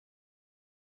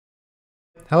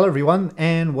Hello everyone,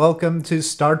 and welcome to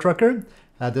Star Trucker.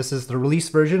 This is the release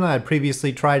version. I had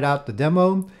previously tried out the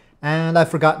demo, and I've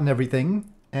forgotten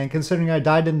everything. And considering I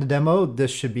died in the demo,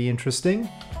 this should be interesting.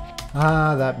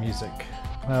 Ah, that music.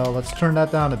 Well, let's turn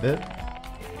that down a bit.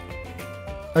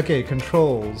 Okay,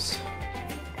 controls.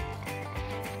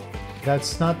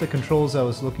 That's not the controls I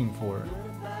was looking for.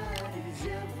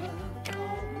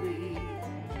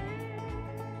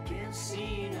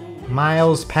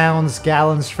 Miles, pounds,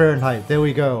 gallons, Fahrenheit. There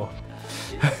we go.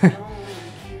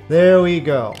 There we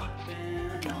go.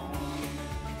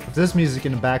 If there's music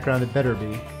in the background, it better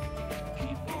be.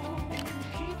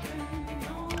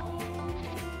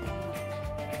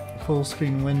 Full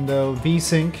screen window.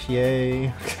 VSync,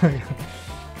 yay.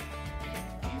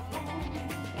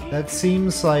 That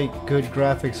seems like good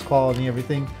graphics quality and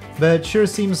everything, but it sure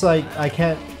seems like I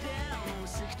can't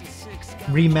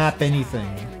remap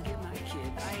anything.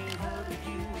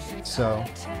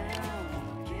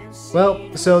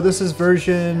 So this is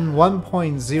version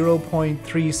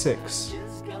 1.0.36.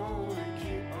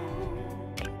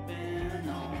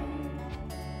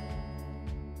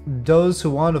 Those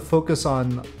who want to focus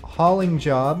on hauling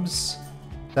jobs,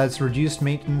 that's reduced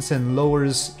maintenance and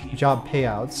lowers job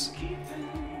payouts.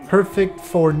 Perfect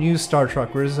for new Star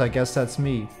Truckers, I guess that's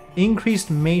me. Increased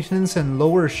maintenance and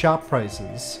lower shop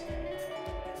prices.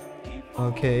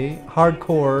 Okay,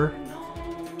 hardcore.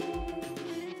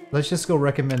 Let's just go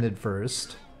recommended first.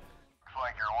 Looks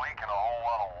like you're leaking a whole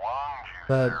lot of lung juice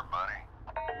But there, buddy.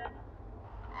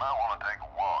 You might want to take a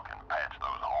walk and patch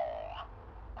those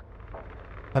holes.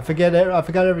 I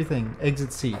forgot everything.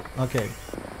 Exit C. Okay.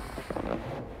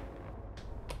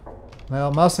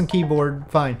 Well, mouse and keyboard,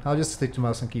 fine. I'll just stick to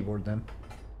mouse and keyboard then.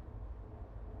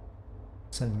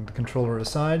 Setting the controller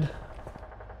aside.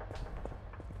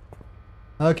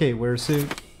 Okay, wear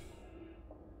suit.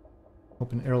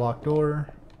 Open airlock door.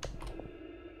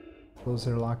 Close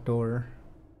airlock door.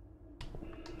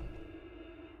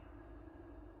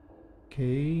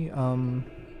 Okay,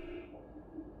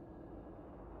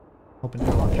 open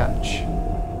airlock hatch.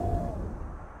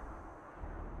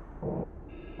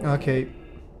 Okay,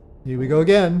 here we go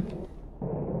again.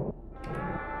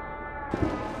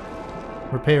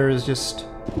 Repair is just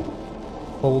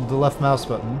hold the left mouse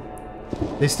button.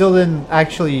 They still didn't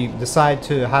actually decide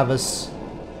to have us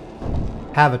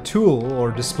have a tool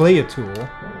or display a tool.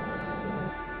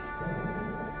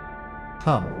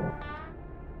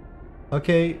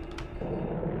 Okay,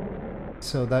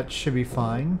 so that should be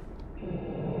fine.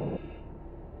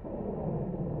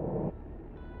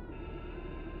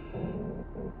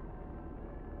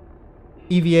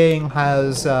 EVAing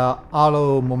has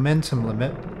auto momentum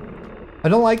limit. I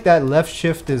don't like that left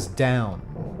shift is down.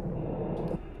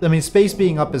 I mean, space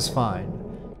being up is fine,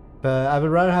 but I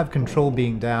would rather have control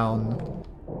being down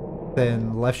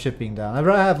than left shift being down. I'd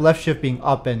rather have left shift being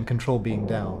up and control being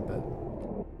down, but...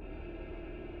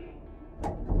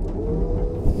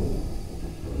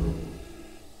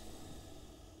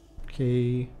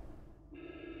 Okay.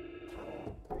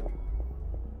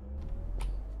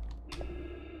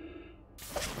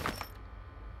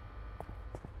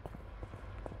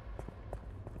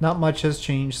 Not much has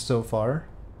changed so far.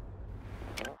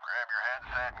 Grab your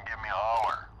headset and give me a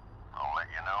holler. I'll let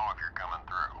you know if you're coming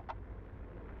through.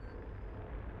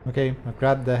 Okay, I've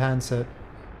grabbed the handset.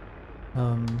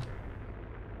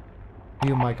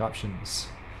 View mic options.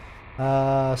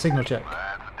 Signal check.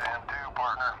 That's a 10-2,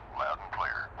 partner. Loud and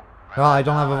clear. Oh, I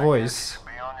don't have a voice.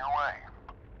 Be on your way.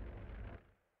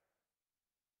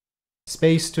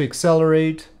 Space to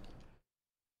accelerate.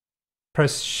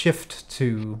 Press shift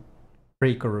to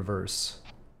brake or reverse.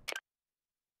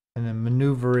 And then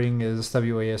maneuvering is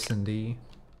WASD.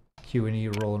 Q and E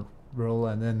roll,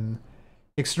 and then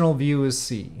external view is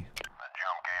C. The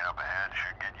jump gate up ahead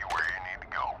should get you where you need to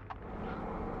go.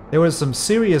 There was some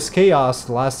serious chaos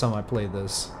the last time I played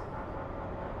this.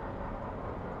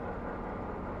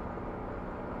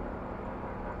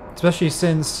 Especially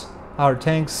since our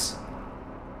tanks...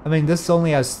 I mean, this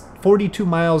only has 42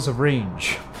 miles of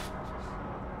range.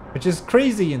 Which is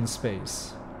crazy in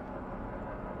space.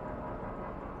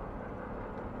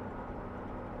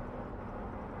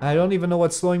 I don't even know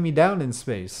what's slowing me down in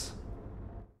space.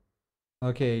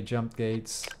 Okay, jump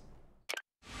gates.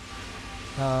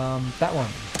 That one.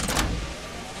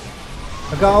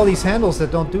 I've got all these handles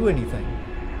that don't do anything.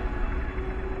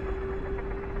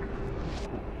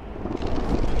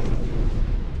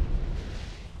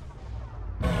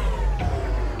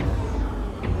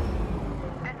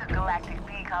 This is Galactic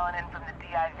B calling in from the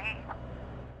DIV.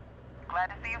 Glad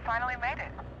to see you finally made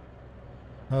it.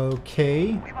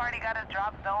 Okay. We've already got a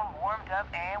drop zone warmed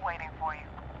up and waiting for you.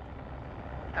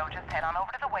 So just head on over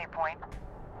to the waypoint,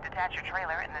 Detach your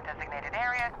trailer in the designated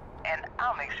area, and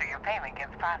I'll make sure your payment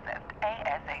gets processed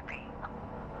ASAP.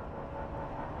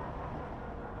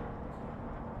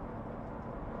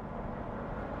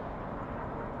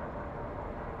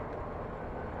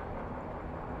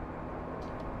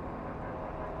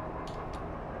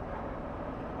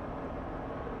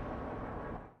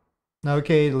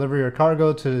 Okay, deliver your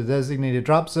cargo to the designated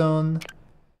drop zone,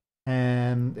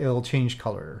 and it'll change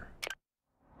color.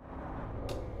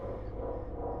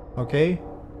 Okay.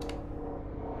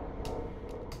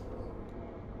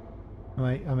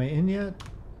 Am I in yet?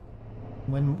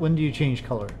 When do you change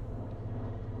color?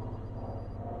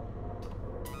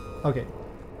 Okay.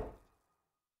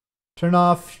 Turn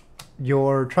off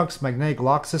your truck's magnetic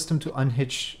lock system to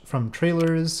unhitch from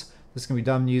trailers. This can be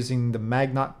done using the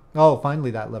magnet. Oh,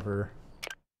 finally that lever.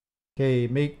 Okay,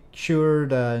 make sure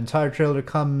the entire trailer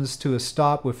comes to a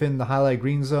stop within the highlight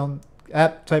green zone.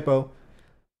 Typo.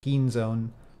 Green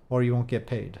zone, or you won't get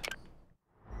paid.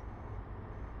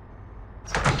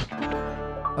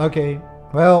 Okay,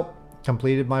 well,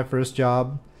 completed my first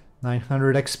job.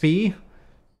 900 XP.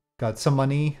 Got some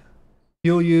money.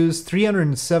 Fuel used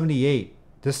 378.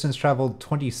 Distance traveled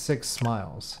 26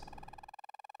 miles.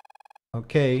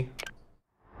 Okay.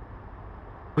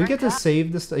 We get to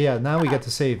save this. Yeah, now we get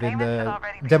to save. In the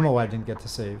demo, I didn't get to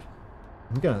save.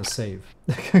 I'm gonna save.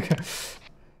 It's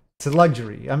a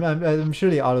luxury. I'm sure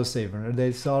they autosave.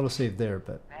 They autosave there,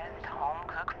 but. Best home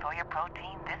cooked soya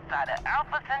protein this side of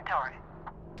Alpha Centauri.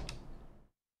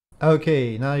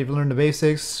 Okay, now you've learned the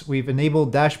basics. We've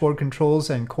enabled dashboard controls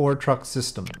and core truck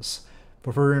systems.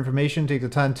 For further information, take the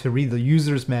time to read the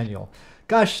user's manual.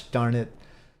 Gosh darn it.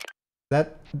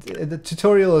 The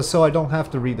tutorial is so I don't have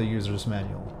to read the user's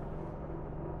manual.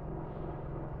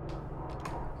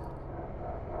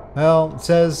 Well, it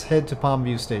says head to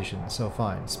Palmview Station, so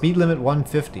fine. Speed limit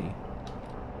 150.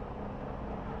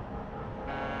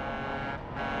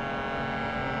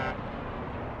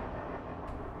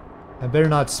 I better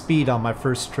not speed on my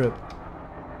first trip.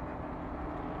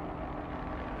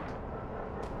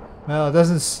 Well, it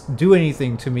doesn't do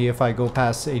anything to me if I go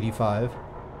past 85.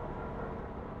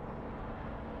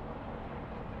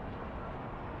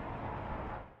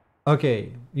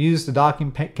 Okay, use the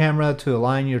docking camera to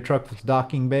align your truck with the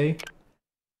docking bay.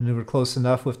 Maneuver close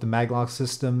enough with the maglock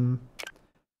system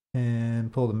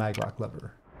and pull the maglock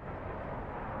lever.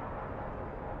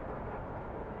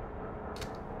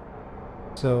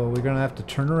 So we're gonna have to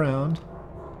turn around.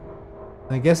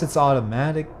 I guess it's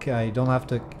automatic. I don't have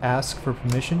to ask for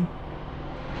permission.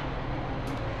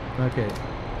 Okay.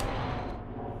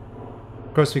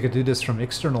 Of course, we could do this from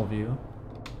external view.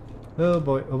 Oh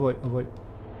boy, oh boy, oh boy.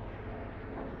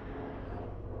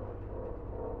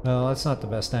 No, that's not the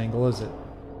best angle, is it?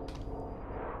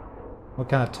 What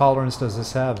kind of tolerance does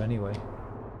this have, anyway?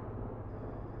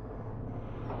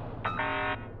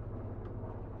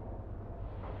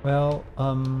 Well,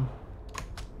 it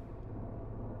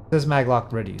says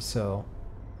maglock ready, so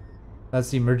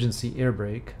that's the emergency air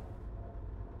brake.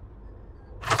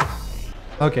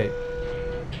 Okay.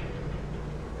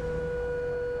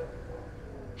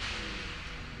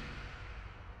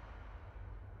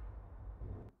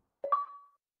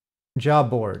 Job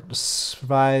boards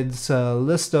provides a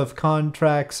list of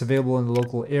contracts available in the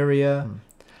local area.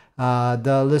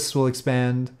 The list will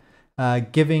expand,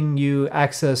 giving you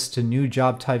access to new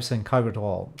job types and cargo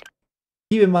haul.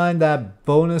 Keep in mind that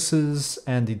bonuses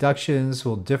and deductions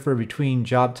will differ between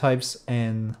job types,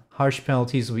 and harsh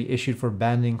penalties will be issued for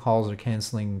abandoning hauls or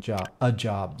canceling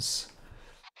jobs.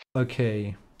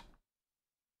 Okay.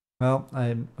 Well,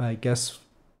 I guess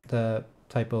the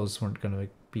typos weren't going to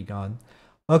be gone.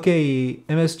 Okay,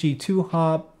 MSG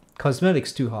 2-hop,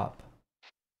 cosmetics 2-hop.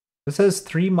 It says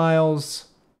 3 miles,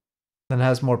 then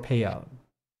has more payout.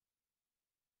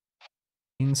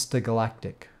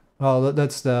 Instagalactic. Well,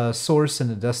 that's the source and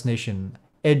the destination,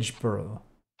 Edgeboro.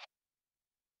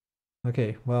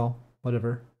 Okay, well,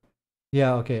 whatever.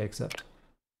 Yeah, okay, accept.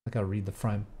 I gotta read the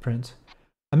fine print.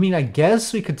 I mean, I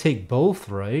guess we could take both,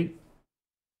 right?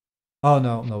 Oh,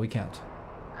 no, we can't.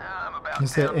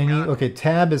 Is there any... Okay,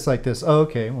 tab is like this. Oh,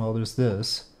 okay, well, there's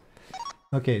this.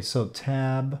 Okay, so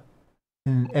tab...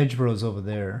 And Edgeboro's over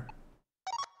there.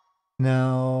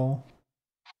 Now...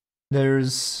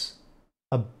 There's...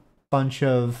 a bunch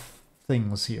of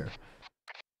things here.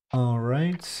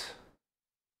 Alright.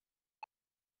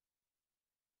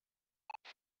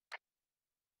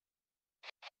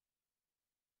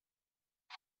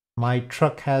 My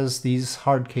truck has these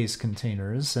hard case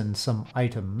containers and some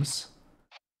items.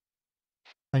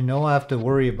 I know I have to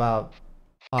worry about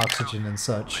oxygen and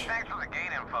such.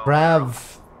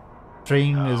 Grav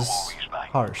drain is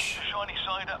harsh. Shiny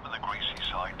side up and the greasy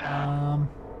side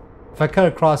If I cut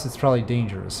across, it's probably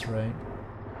dangerous, right?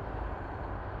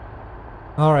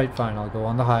 Alright, fine, I'll go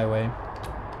on the highway.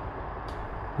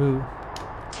 Ooh.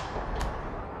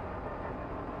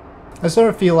 I sort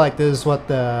of feel like this is what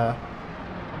the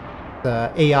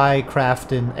AI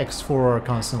craft in X4 are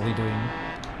constantly doing.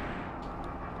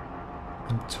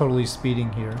 I'm totally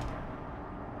speeding here.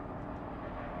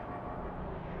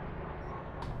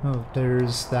 Oh,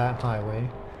 there's that highway.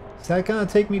 Is that gonna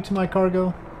take me to my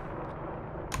cargo?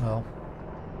 Well.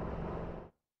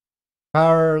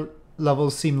 Power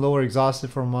levels seem lower exhausted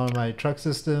from one of my truck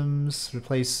systems.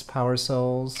 Replace power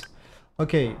cells.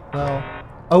 Okay, well...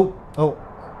 Oh!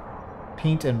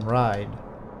 Paint and ride.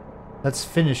 That's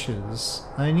finishes.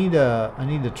 I need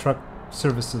a truck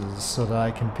services so that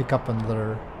I can pick up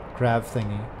another grav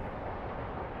thingy.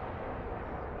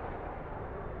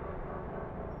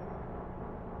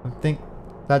 I think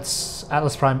that's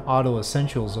Atlas Prime Auto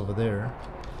Essentials over there.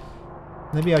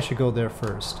 Maybe I should go there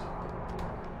first.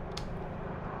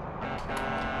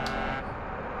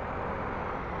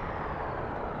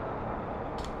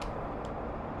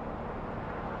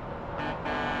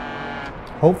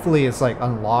 Hopefully it's like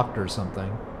unlocked or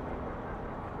something.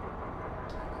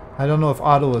 I don't know if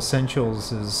Auto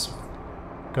Essentials is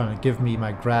gonna give me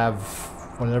my grav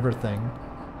whatever thing.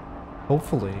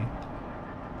 Hopefully.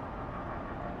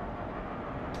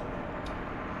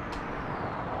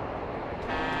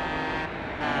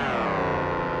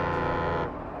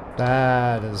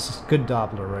 That is good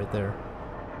Doppler right there.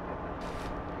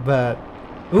 But,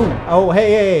 ooh, oh,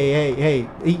 hey,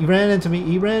 he ran into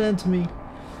me.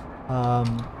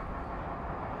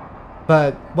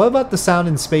 But what about the sound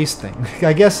in space thing?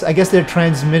 I guess they're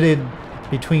transmitted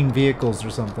between vehicles or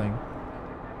something.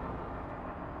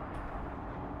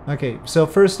 Okay, so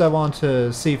first I want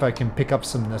to see if I can pick up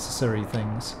some necessary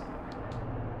things.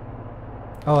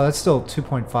 Oh, that's still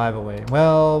 2.5 away.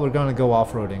 Well, we're gonna go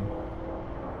off-roading.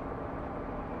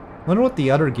 Wonder what the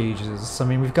other gauge is. I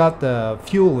mean, we've got the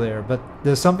fuel there, but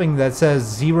there's something that says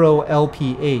 0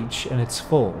 LPH and it's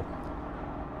full.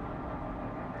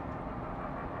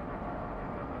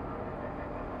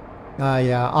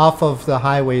 Yeah, off of the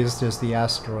highways there's the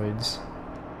asteroids.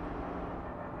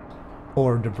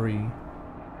 Or debris.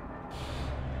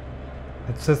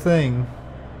 It's a thing.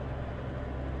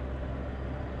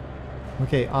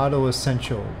 Okay, Auto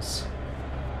Essentials.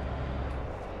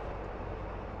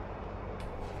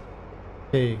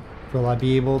 Okay, will I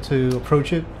be able to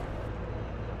approach it?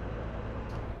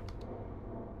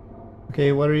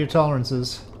 Okay, what are your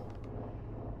tolerances?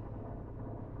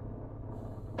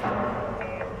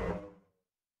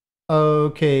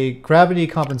 Okay, gravity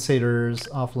compensators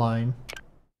offline.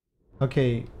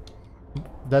 Okay,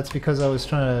 that's because I was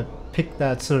trying to pick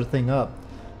that sort of thing up.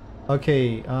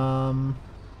 Okay,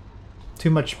 too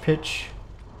much pitch.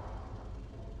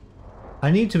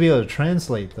 I need to be able to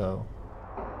translate though.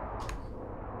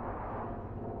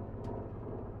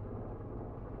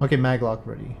 Okay, maglock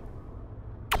ready.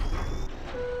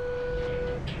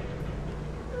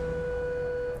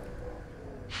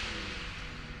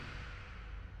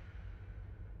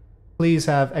 Please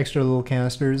have extra little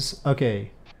canisters.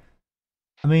 Okay.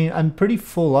 I mean, I'm pretty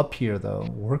full up here though.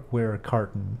 Workwear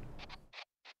carton.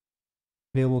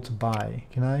 Available to buy.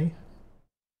 Can I?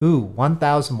 Ooh,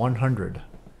 1,100.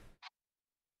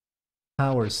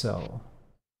 Power cell.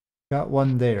 Got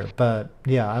one there, but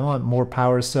yeah, I want more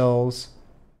power cells.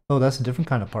 Oh, that's a different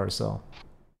kind of power cell.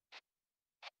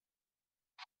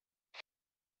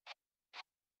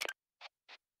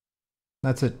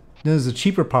 That's it. This is a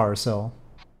cheaper power cell.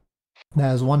 That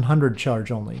has 100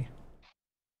 charge only.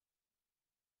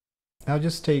 I'll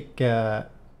just take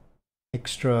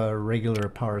extra regular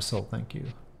power cell, thank you.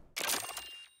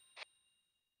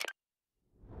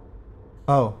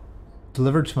 Oh,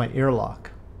 delivered to my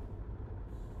airlock.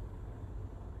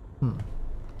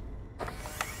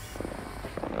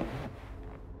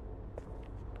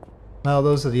 Now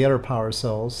those are the other power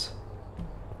cells.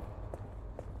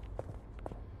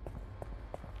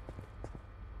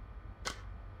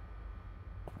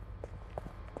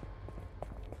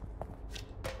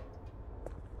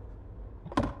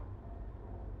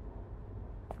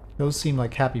 Those seem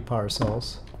like happy power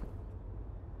cells.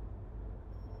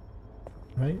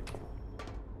 Right?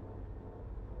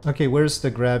 Okay, where's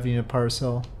the grav unit power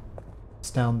cell?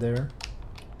 It's down there.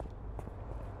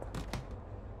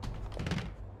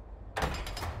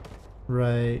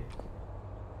 Right.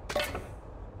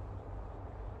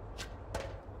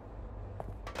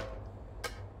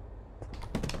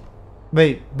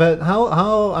 Wait, but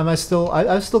how am I still...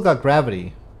 I've still got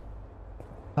gravity.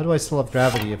 How do I still have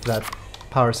gravity if that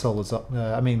power cell was up?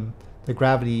 I mean, the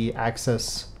gravity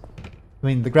access I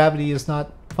mean, the gravity is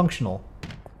not functional.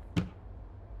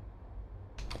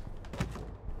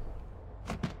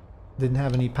 Didn't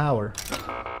have any power.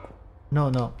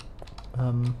 No.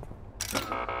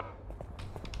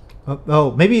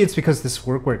 Oh, maybe it's because this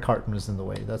workwear carton is in the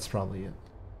way. That's probably it.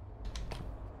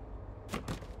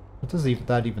 What does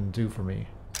that even do for me?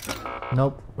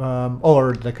 Nope.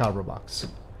 Or the cardboard box.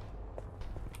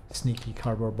 Sneaky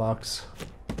cardboard box.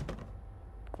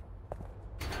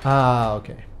 Ah,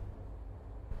 okay.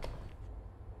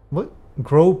 What?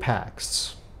 Grow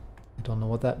packs. I don't know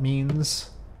what that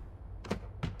means.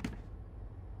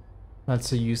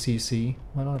 That's a UCC.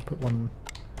 Why don't I put one?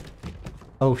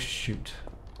 Oh, shoot.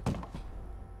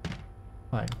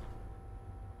 Fine.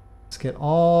 Let's get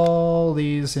all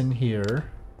these in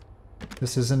here.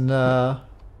 This isn't a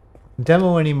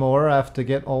demo anymore. I have to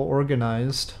get all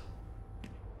organized.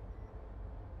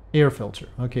 Air filter.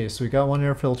 Okay, so we got one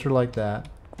air filter like that.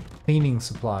 Cleaning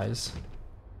supplies.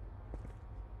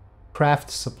 Craft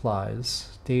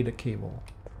supplies. Data cable.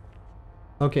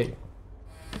 Okay.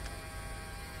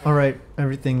 Alright,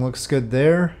 everything looks good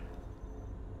there.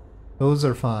 Those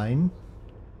are fine.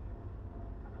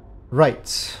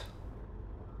 Right.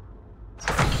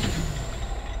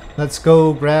 Let's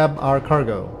go grab our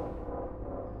cargo.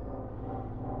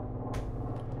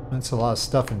 That's a lot of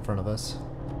stuff in front of us.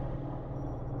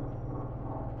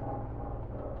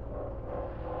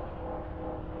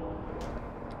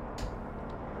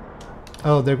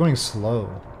 Oh, they're going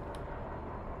slow.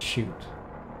 Shoot.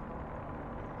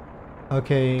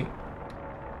 Okay.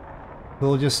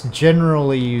 We'll just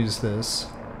generally use this,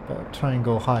 but try and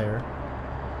go higher.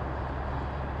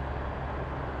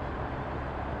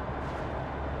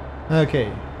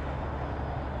 Okay.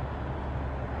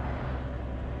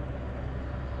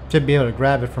 Should be able to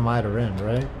grab it from either end,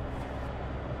 right?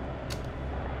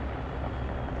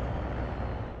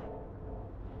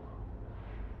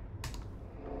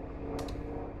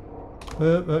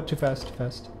 Oh, too fast, too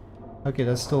fast. Okay,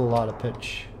 that's still a lot of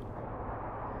pitch.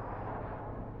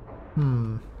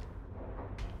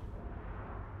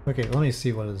 Okay, let me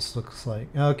see what this looks like.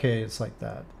 Okay, it's like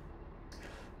that.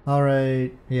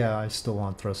 Alright, yeah, I still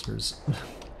want thrusters.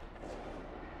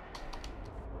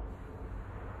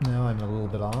 Now I'm a little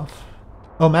bit off.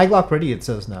 Oh, maglock ready it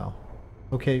says now.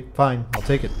 Okay, fine, I'll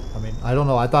take it. I mean, I don't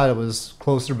know, I thought it was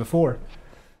closer before.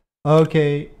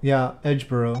 Okay, yeah,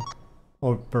 Edgeboro.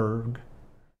 Or Berg.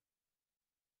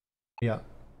 Yeah.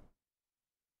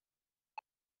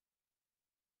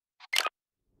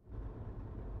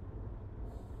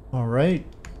 Alright.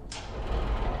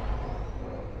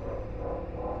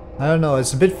 I don't know,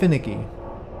 it's a bit finicky.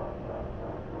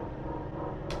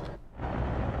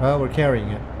 Well, we're carrying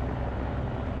it.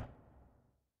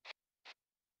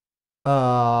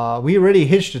 We already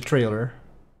hitched the trailer.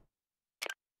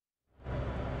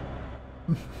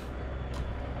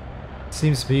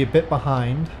 Seems to be a bit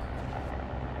behind.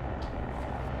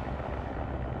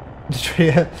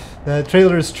 The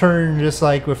trailers turn just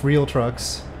like with real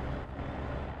trucks.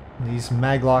 These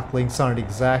maglock links aren't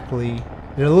exactly...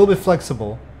 They're a little bit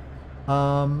flexible.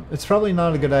 It's probably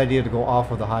not a good idea to go off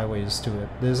of the highways to it.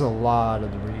 There's a lot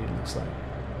of debris, it looks like.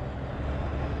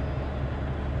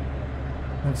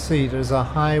 Let's see, there's a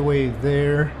highway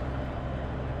there.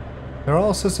 There are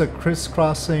all sorts of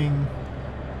crisscrossing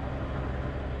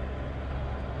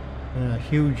in a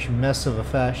huge mess of a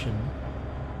fashion.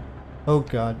 Oh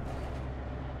god.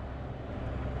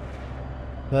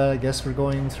 But I guess we're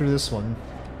going through this one.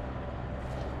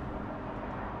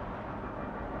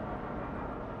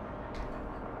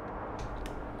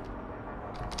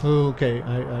 Okay,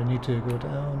 I need to go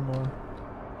down more.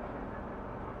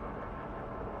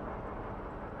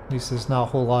 At least there's not a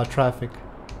whole lot of traffic.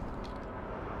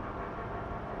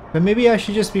 But maybe I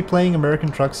should just be playing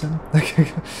American Truck Sim?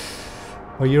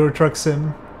 Or Euro Truck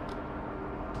Sim?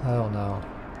 I don't know.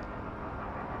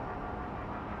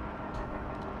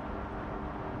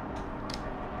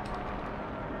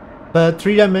 But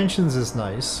 3 dimensions is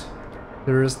nice.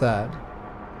 There is that.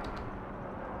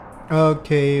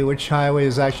 Okay, which highway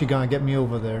is actually gonna get me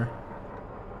over there?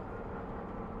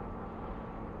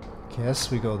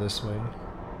 Guess we go this way.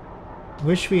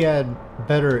 Wish we had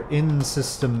better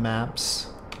in-system maps.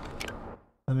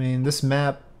 I mean, this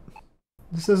map...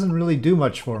 This doesn't really do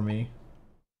much for me.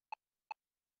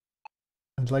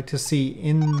 I'd like to see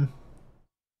in...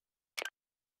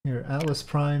 Here, Atlas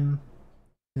Prime...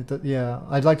 Yeah,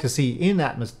 I'd like to see in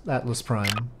Atlas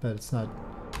Prime, but it's not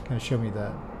gonna show me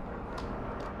that.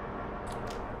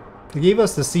 They gave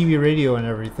us the CB radio and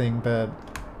everything, but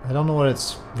I don't know what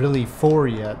it's really for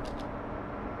yet.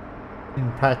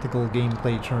 In practical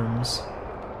gameplay terms.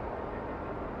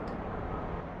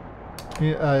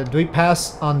 Do we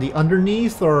pass on the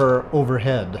underneath or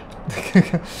overhead?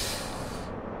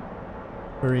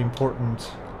 Very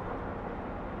important.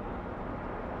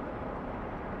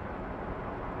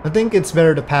 I think it's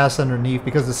better to pass underneath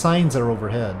because the signs are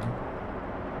overhead.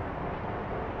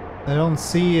 I don't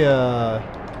see a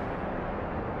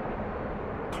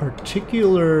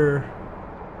particular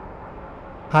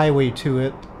highway to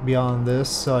it beyond this,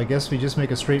 so I guess we just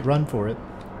make a straight run for it.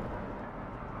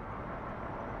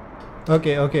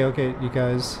 Okay, you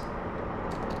guys.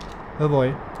 Oh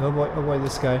boy,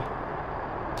 this guy.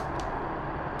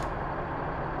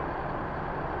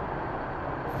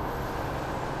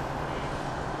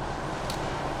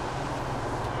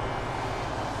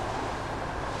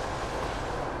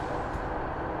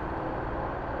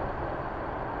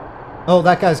 Oh,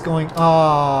 that guy's going.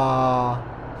 Ah.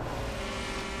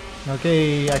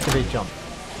 Okay, activate jump.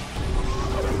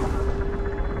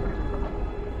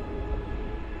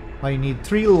 Oh, you need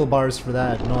 3 little bars for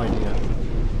that. No idea.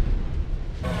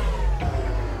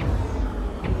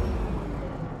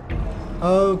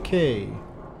 Okay.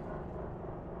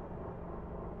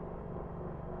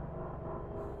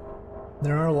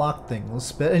 There are locked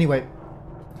things, but anyway,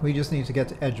 we just need to get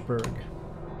to Edgeburg.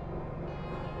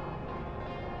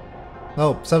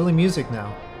 Oh, suddenly music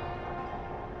now.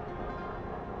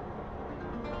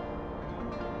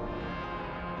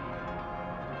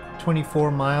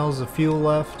 $24 miles of fuel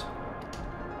left.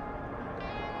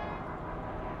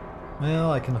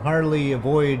 Well, I can hardly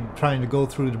avoid trying to go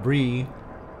through debris.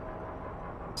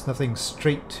 There's nothing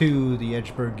straight to the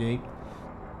Edgeburg gate.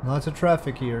 Lots of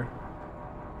traffic here.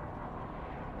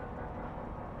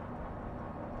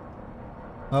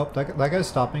 Oh, that guy's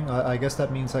stopping. I guess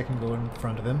that means I can go in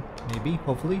front of him. Maybe,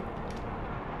 hopefully.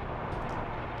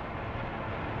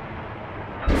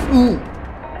 Ooh!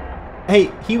 Hey,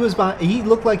 he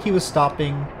looked like he was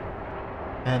stopping,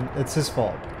 and it's his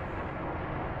fault.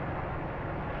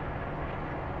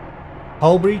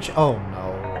 Hull breach? Oh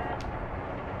no.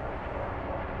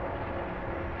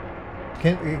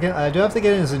 I do have to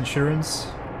get his insurance.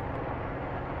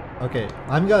 Okay,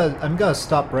 I'm gonna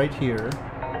stop right here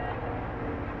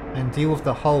and deal with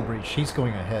the hull breach. He's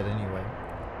going ahead anyway.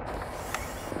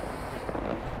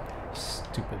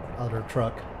 Stupid other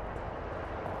truck.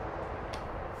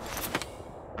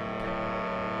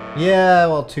 Yeah,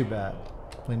 well, too bad.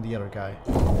 Blame the other guy.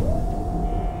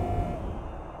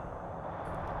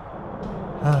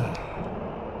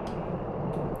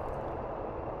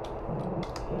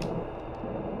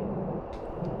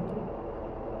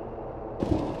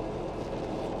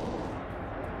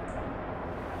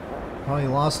 Probably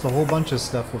lost a whole bunch of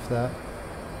stuff with that.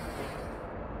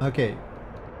 Okay.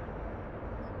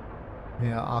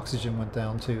 Yeah, oxygen went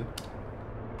down too.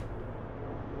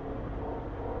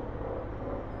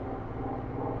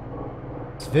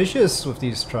 It's vicious with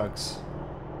these trucks.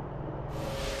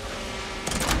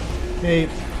 Okay,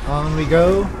 on we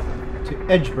go to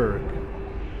Edgeburg.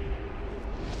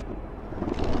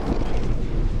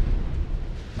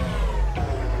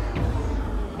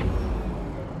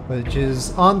 Which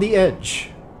is on the edge.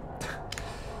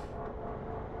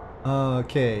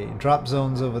 Okay, drop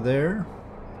zone's over there.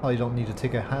 Probably don't need to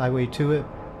take a highway to it.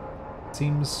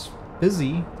 Seems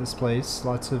busy, this place.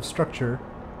 Lots of structure.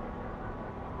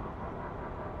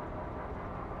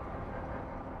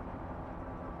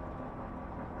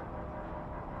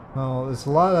 Well, there's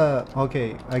a lot of...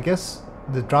 Okay, I guess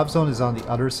the drop zone is on the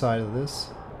other side of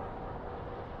this.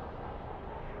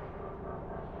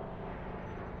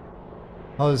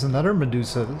 Oh, there's another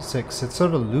Medusa 6. It's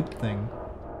sort of a loop thing.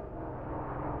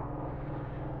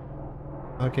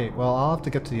 Okay, well, I'll have to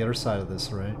get to the other side of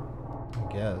this, right?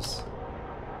 I guess.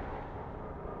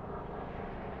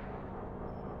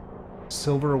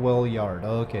 Silverwell Yard.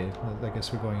 Oh, okay, I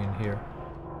guess we're going in here.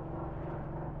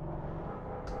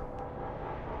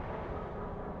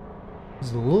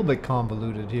 It's a little bit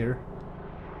convoluted here.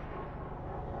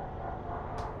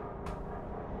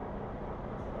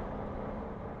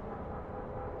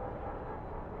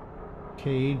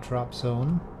 Okay, drop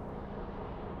zone.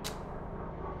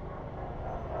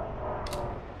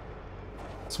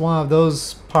 It's one of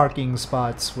those parking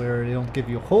spots where they don't give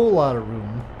you a whole lot of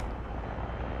room.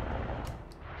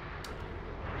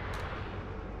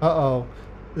 Uh-oh.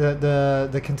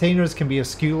 The containers can be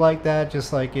askew like that,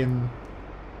 just like in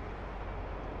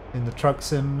the truck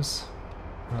sims.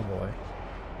 Oh boy.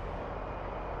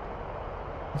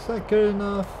 Is that good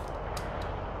enough?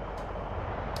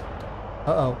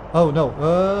 Uh-oh. Oh no.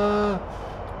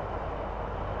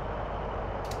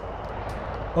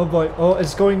 Oh boy. Oh,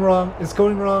 it's going wrong. It's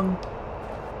going wrong.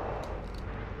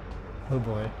 Oh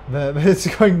boy. It's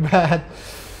going bad.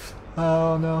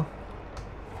 Oh no.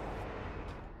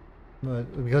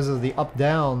 But because of the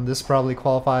up-down, this probably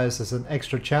qualifies as an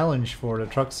extra challenge for the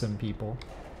truck sim people.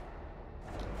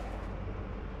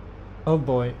 Oh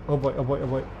boy, oh boy, oh boy, oh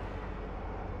boy.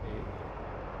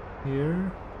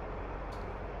 Here.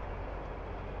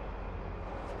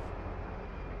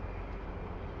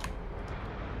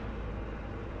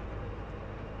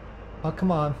 Oh,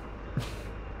 come on.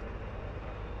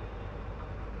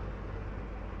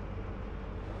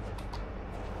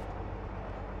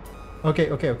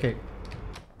 Okay, okay, okay.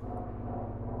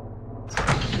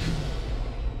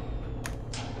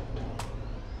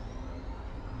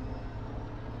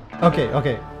 Okay,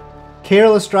 okay.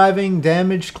 Careless driving,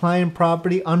 damaged client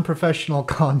property, unprofessional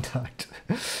conduct.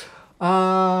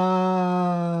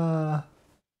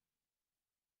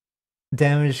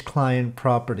 Damaged client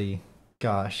property.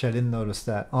 Gosh, I didn't notice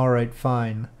that. Alright,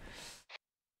 fine.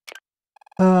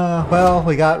 Well,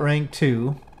 we got rank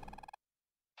 2.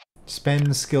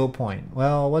 Spend skill point.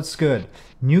 Well, what's good?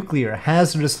 Nuclear,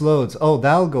 hazardous loads. Oh,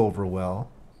 that'll go over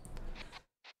well.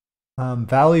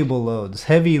 Valuable loads,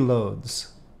 heavy loads.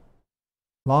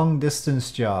 Long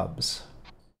distance jobs.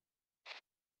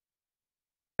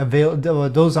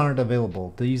 Those aren't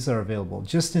available. These are available.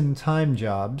 Just in time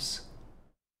jobs.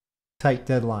 Tight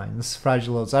deadlines.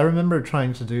 Fragile loads. I remember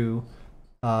trying to do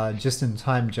just in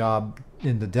time job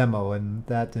in the demo and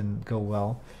that didn't go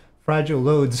well. Fragile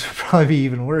loads would probably be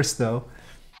even worse though.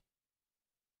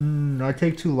 I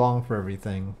take too long for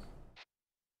everything.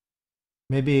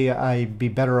 Maybe I'd be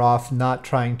better off not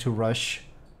trying to rush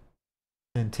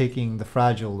and taking the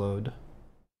fragile load.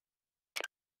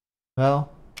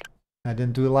 Well, I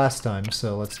didn't do it last time,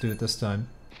 so let's do it this time.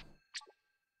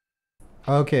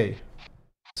 Okay,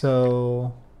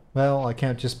 so, well, I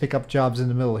can't just pick up jobs in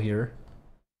the middle here.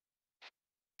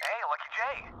 Hey, Lucky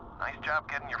Jay. Nice job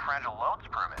getting your fragile loads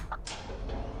permit.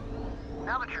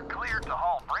 Now that you're cleared to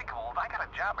haul breakables, I got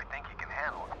a job I think you can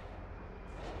handle.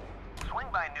 Swing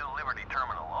by New Liberty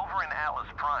Terminal over in Atlas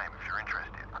Prime if you're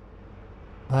interested.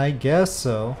 I guess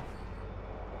so.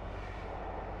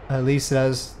 At least it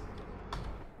has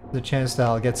the chance that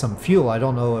I'll get some fuel. I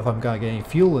don't know if I'm gonna get any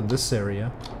fuel in this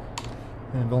area.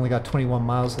 And I've only got 21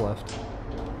 miles left.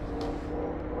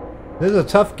 This is a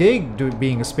tough gig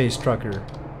being a space trucker.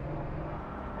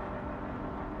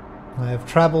 I have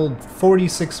traveled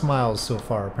 46 miles so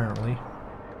far, apparently.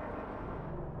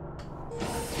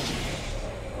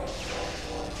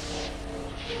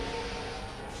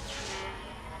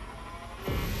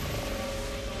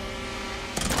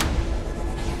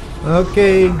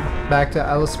 Okay, back to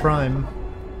Atlas Prime.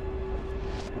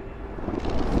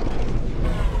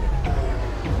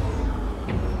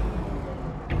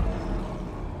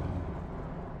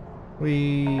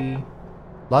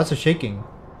 Lots of shaking.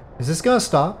 Is this gonna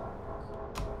stop?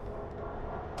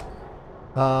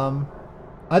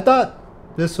 I thought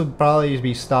this would probably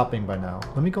be stopping by now.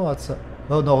 Let me go outside.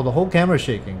 Oh no, the whole camera's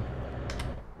shaking.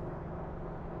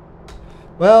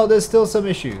 Well, there's still some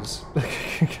issues.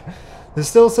 There's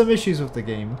still some issues with the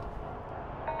game.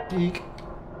 Eek.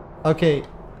 Okay.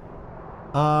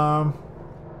 I'm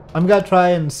gonna try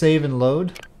and save and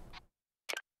load.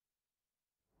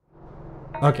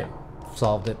 Okay,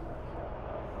 solved it.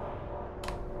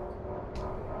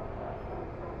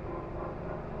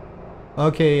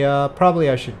 Okay, probably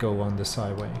I should go on this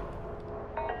highway.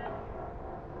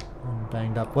 I'm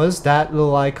banged up. What does that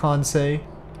little icon say?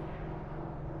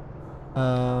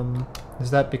 Is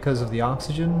that because of the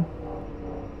oxygen?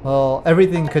 Well,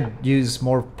 everything could use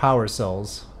more power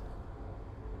cells.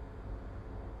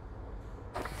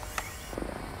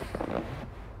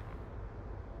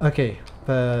 Okay,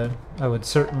 but I would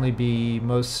certainly be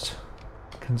most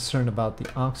concerned about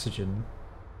the oxygen.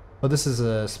 Oh, this is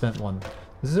a spent one.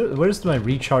 Where's my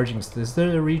recharging? Is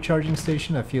there a recharging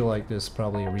station? I feel like there's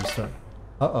probably a restart.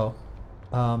 Uh-oh.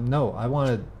 No, I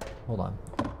wanted... Hold on.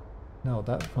 No,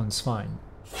 that one's fine.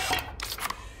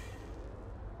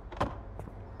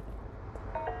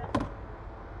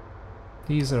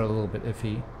 These are a little bit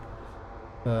iffy.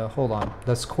 Hold on.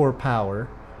 That's core power.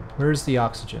 Where's the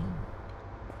oxygen?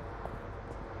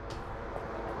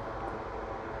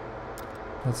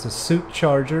 That's the suit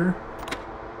charger.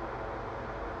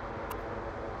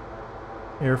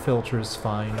 Air filter is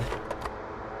fine.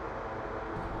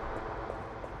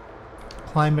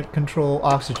 Climate control,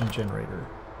 oxygen generator.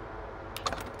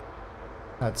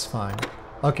 That's fine.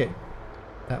 Okay.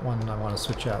 That one I want to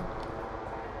switch out.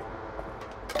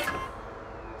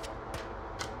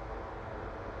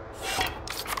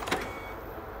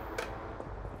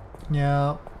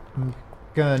 Yeah, I'm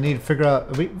gonna need to figure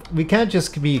out... We can't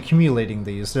just be accumulating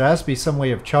these. There has to be some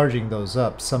way of charging those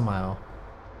up somehow.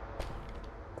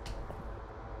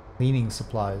 Cleaning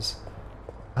supplies.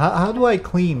 How do I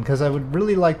clean? Because I would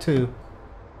really like to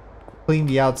clean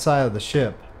the outside of the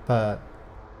ship, but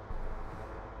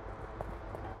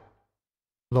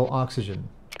low oxygen.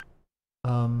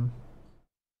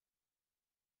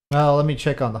 Well, let me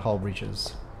check on the hull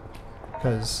breaches.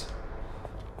 Because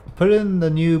put in the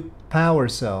new power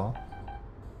cell.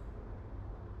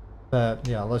 But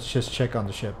yeah, let's just check on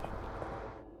the ship.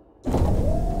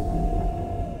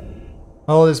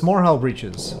 Oh, there's more hull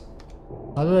breaches.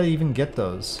 How did I even get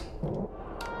those?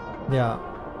 Yeah.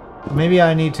 Maybe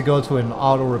I need to go to an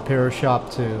auto repair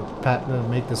shop to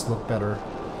make this look better.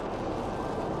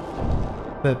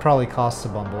 But it probably costs a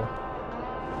bumble.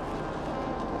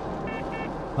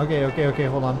 Okay,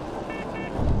 hold on.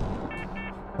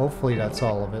 Hopefully that's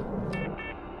all of it.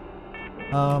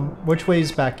 Which way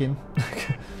is back in?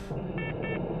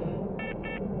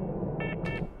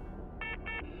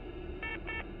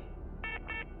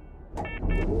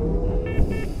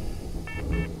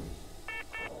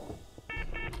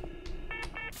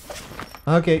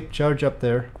 Okay, charge up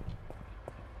there.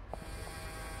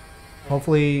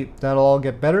 Hopefully that'll all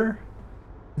get better.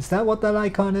 Is that what that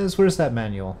icon is? Where's that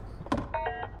manual?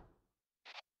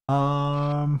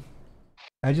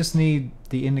 I just need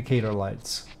the indicator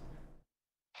lights.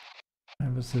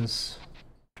 What's this?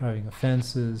 Driving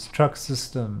offenses, truck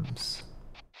systems,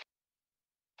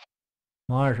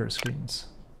 monitor screens.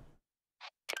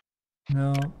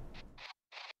 No.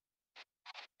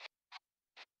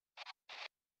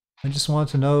 I just want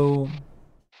to know...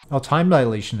 Oh, time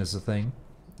dilation is a thing.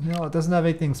 No, it doesn't have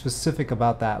anything specific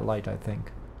about that light, I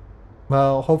think.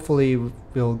 Well, hopefully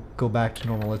we'll go back to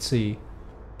normal. Let's see.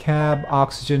 Cab,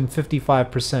 oxygen,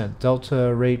 55%.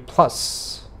 Delta rate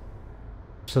plus.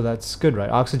 So that's good, right?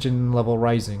 Oxygen level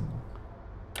rising.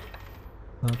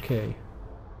 Okay.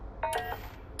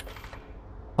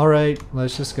 Alright,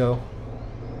 let's just go.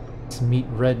 Let's meet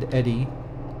Red Eddie.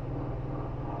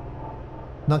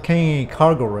 Not carrying any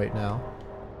cargo right now.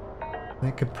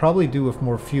 I could probably do with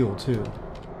more fuel too.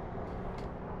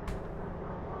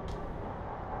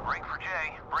 Break for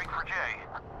Jay. Break for Jay.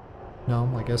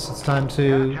 No, I guess it's time Got a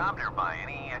to... job nearby.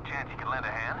 Any chance you can lend a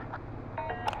hand?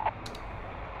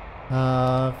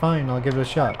 Fine, I'll give it a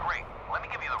shot. Great. Let me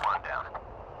give you the rundown.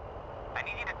 I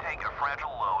need you to take a fragile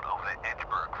load over to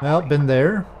Edgeburg. for Well, me. been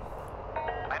there.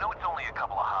 I know it's only a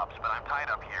couple of hops, but I'm tied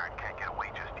up here and can't get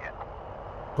away just yet.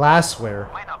 Glassware.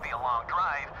 Might not be a long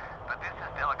drive, but this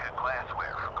is delicate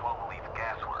glassware for Cloverleaf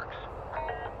Gasworks.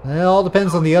 It all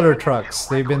depends on the other trucks.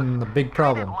 They've been the big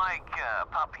problem. Treat it like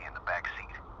puppy in the back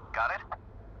seat. Got it?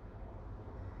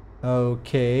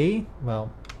 Okay,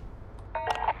 well...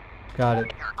 Got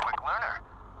it. You're a quick learner.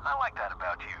 I like that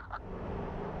about you.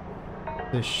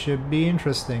 This should be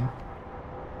interesting.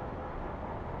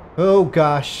 Oh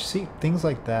gosh, see, things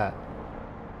like that.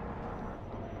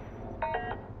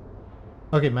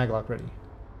 Okay, maglock ready.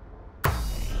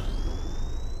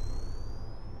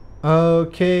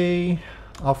 Okay,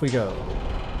 off we go.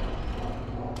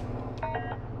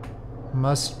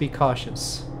 Must be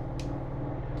cautious.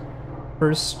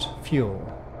 First, fuel.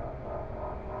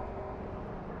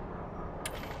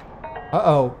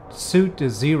 Uh-oh, suit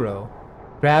is 0.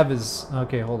 Grav is...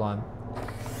 Okay, hold on.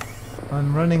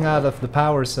 I'm running out of the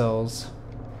power cells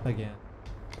again.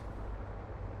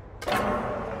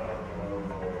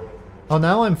 Oh,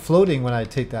 now I'm floating when I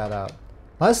take that out.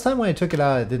 Last time when I took it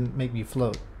out, it didn't make me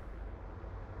float.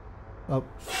 Oh.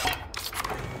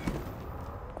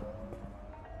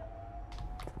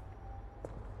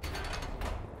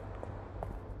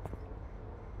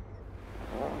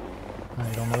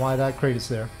 I don't know why that crate is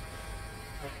there.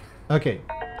 Okay.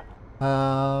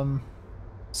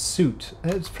 Suit.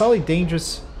 It's probably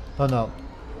dangerous. Oh no.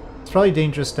 It's probably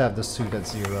dangerous to have the suit at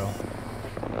 0.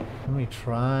 Let me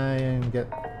try and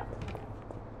get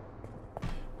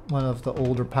one of the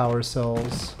older power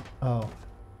cells. Oh.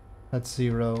 That's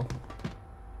 0.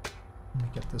 Let me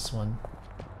get this one.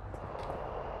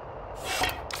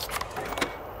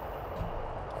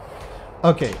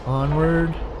 Okay,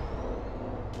 onward.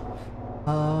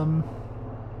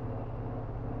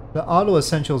 The auto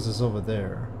essentials is over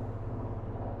there.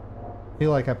 I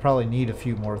feel like I probably need a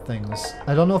few more things.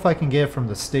 I don't know if I can get it from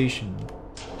the station.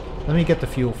 Let me get the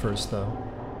fuel first though.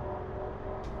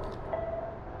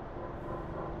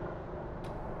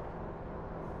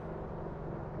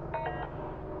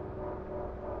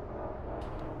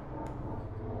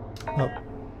 Oh.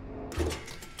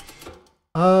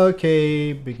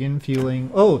 Okay, begin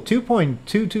fueling. Oh,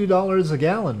 $2.22 a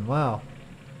gallon. Wow.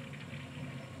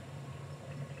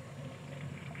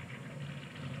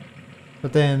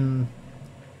 But then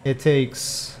it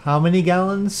takes how many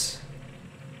gallons?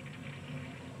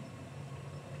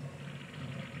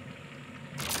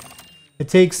 It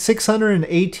takes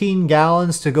 618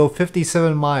 gallons to go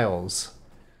 57 miles.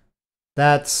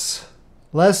 That's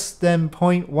less than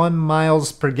 0.1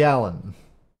 miles per gallon.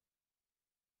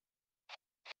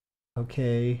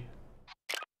 Okay.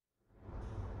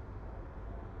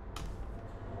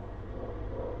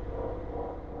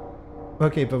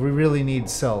 Okay, but we really need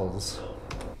cells.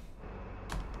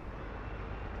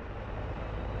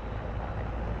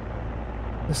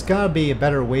 There's gotta be a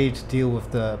better way to deal with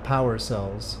the power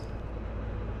cells.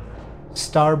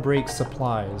 Starbreak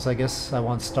supplies. I guess I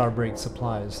want Starbreak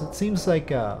supplies. It seems like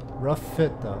a rough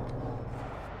fit though.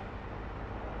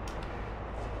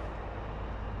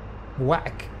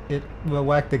 Whack! It will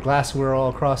whack the glassware all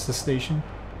across the station.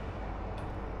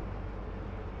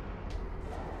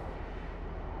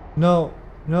 No,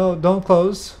 no, don't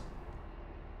close.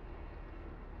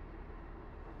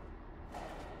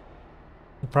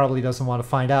 He probably doesn't want to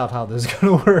find out how this is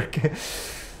going to work.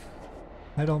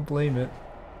 I don't blame it.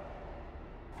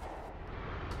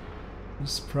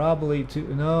 It's probably too...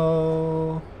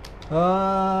 No.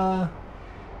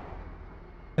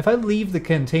 If I leave the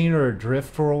container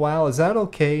adrift for a while, is that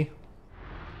okay?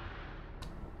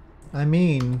 I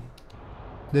mean,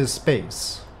 there's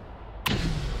space.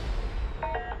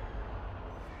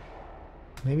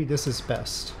 Maybe this is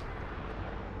best.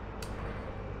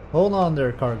 Hold on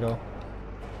there, cargo.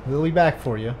 We'll be back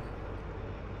for you.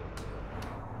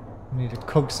 We need to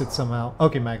coax it somehow.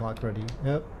 Okay, maglock ready.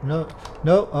 Yep. No.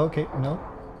 No. Okay. No.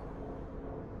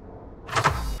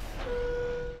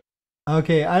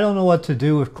 Okay, I don't know what to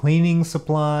do with cleaning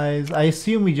supplies. I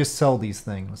assume we just sell these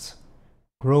things.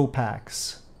 Grow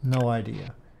packs. No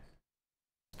idea.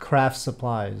 Craft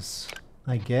supplies.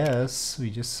 I guess we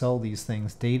just sell these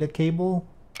things. Data cable?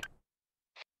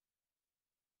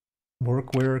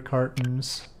 Workwear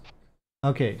cartons.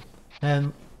 Okay,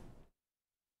 and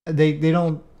they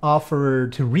don't offer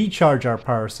to recharge our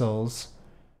power cells,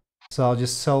 so I'll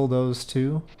just sell those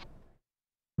too.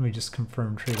 Let me just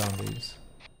confirm trade on these.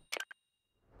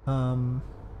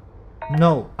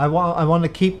 No, I want to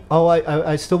keep. Oh,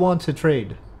 I still want to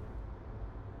trade.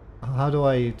 How do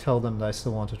I tell them that I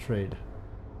still want to trade?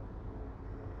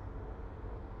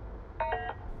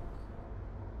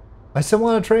 I still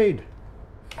want to trade.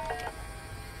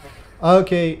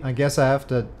 Okay, I guess I have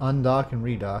to undock and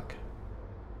redock.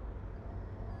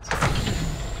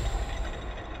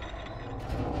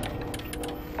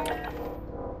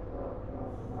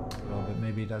 Oh, but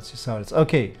maybe that's just how it is.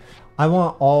 Okay, I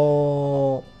want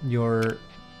all your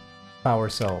power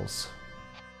cells.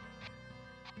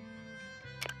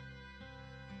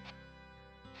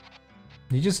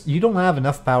 You don't have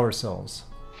enough power cells.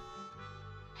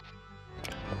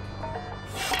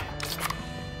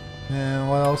 And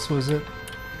what else was it?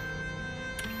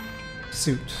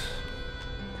 Suit.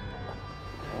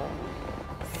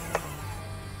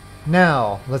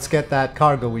 Now, let's get that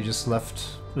cargo we just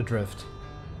left adrift.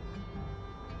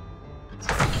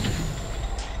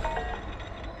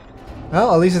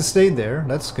 Well, at least it stayed there.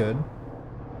 That's good.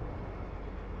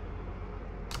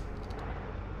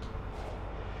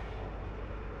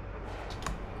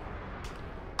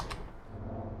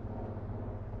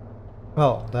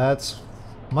 Well, that's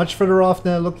much further off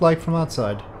than it looked like from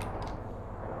outside.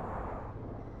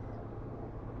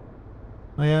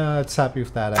 Oh yeah, it's happy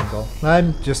with that angle.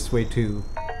 I'm just way too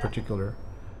particular.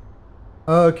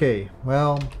 Okay,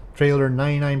 well, trailer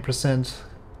 99%.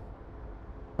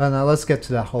 Well, now let's get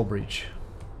to that hull breach.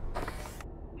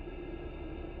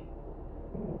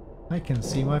 I can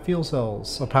see my fuel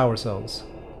cells, or power cells.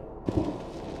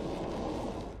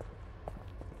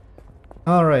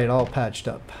 Alright, all patched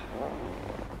up.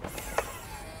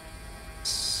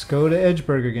 Let's go to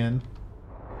Edgeburg again.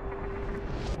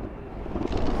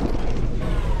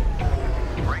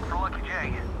 Break for Lucky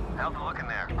J. How's it looking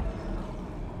there?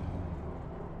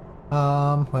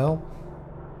 Well...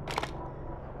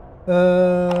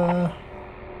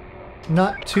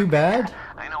 not too bad.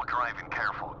 I know driving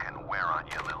careful can wear on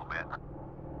you a little bit.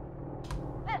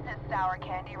 This is Sour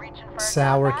Candy reaching for a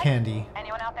Sour grab bag. Candy.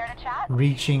 Anyone out there to chat?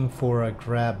 Reaching for a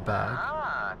grab bag.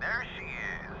 Ah, there she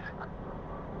is.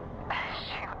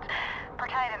 Shoot.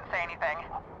 Pretend I didn't say anything.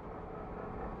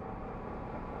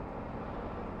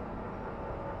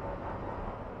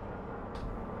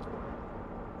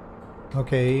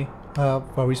 Okay,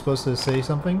 are we supposed to say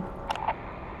something?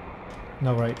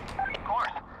 No, right. Of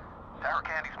course. Sour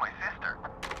Candy's my sister.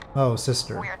 Oh,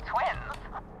 sister. We're twins.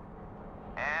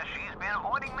 And she's been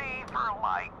avoiding me for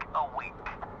like a week.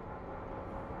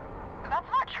 That's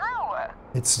not true.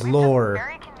 It's We've lore. just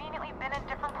very conveniently been in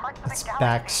different parts of It's the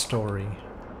galaxy. backstory.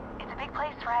 It's a big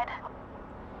place, Fred.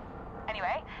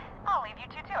 Anyway, I'll leave you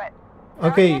two to it.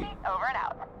 Okay. Sour Candy, over and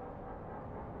out.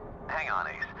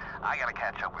 I gotta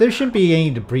catch up with There you. shouldn't be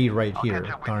any debris right I'll here,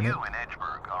 catch up with darn you it. in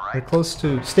Edgeburg, We're alright? close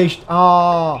to station.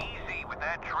 Oh, Easy with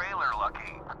that trailer,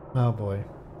 Lucky. oh boy.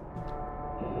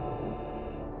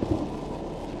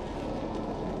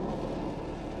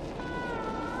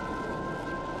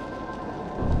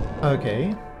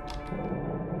 Okay.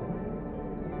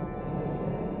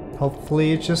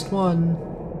 Hopefully it's just one.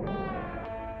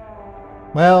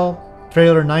 Well,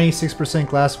 trailer 96%,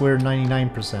 glassware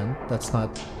 99%. That's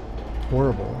not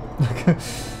horrible.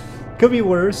 Could be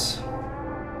worse.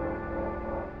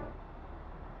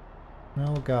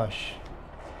 Oh gosh.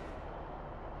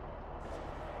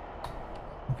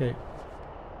 Okay.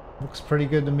 Looks pretty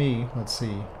good to me. Let's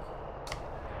see.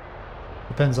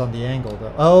 Depends on the angle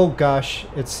though. Oh gosh,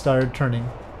 it started turning.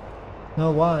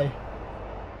 No, why?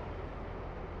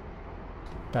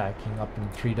 Backing up in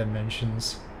 3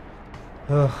 dimensions.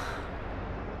 Ugh.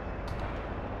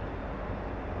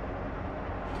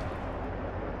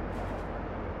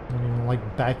 I don't even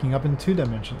like backing up in 2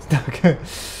 dimensions. Okay.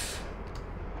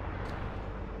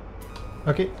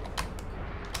 Okay.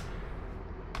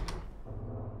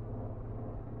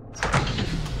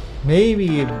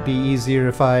 Maybe it'd be easier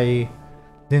if I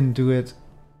didn't do it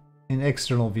in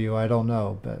external view. I don't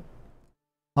know, but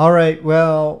alright,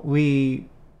 well, we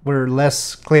were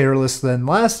less careless than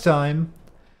last time.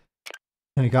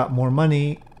 And we got more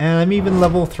money, and I'm even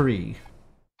level 3.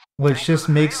 Which just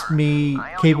makes me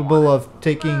capable of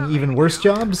taking even worse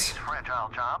jobs. These fragile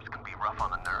jobs can be rough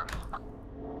on the nerves.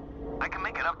 I can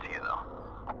make it up to you, though.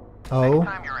 Oh.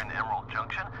 Next time you're in Emerald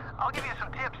Junction, I'll give you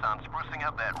some tips on sprucing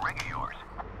up that rig of yours.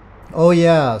 Oh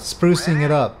yeah, sprucing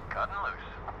it up. Cutting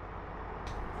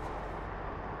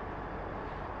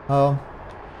loose.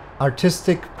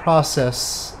 Artistic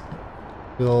process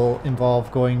will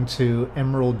involve going to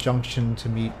Emerald Junction to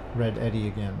meet Red Eddie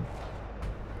again.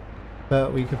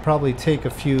 But we could probably take a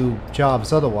few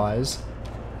jobs otherwise.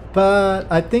 But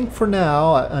I think for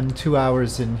now, I'm 2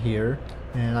 hours in here,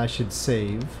 and I should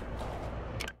save.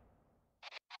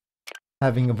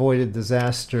 Having avoided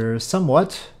disaster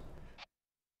somewhat.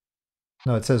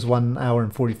 No, it says 1 hour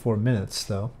and 44 minutes,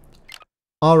 though.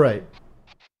 Alright.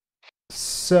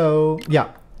 So,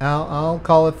 yeah, I'll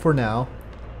call it for now.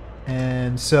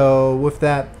 And so, with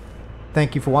that,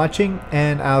 thank you for watching,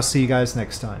 and I'll see you guys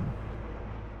next time.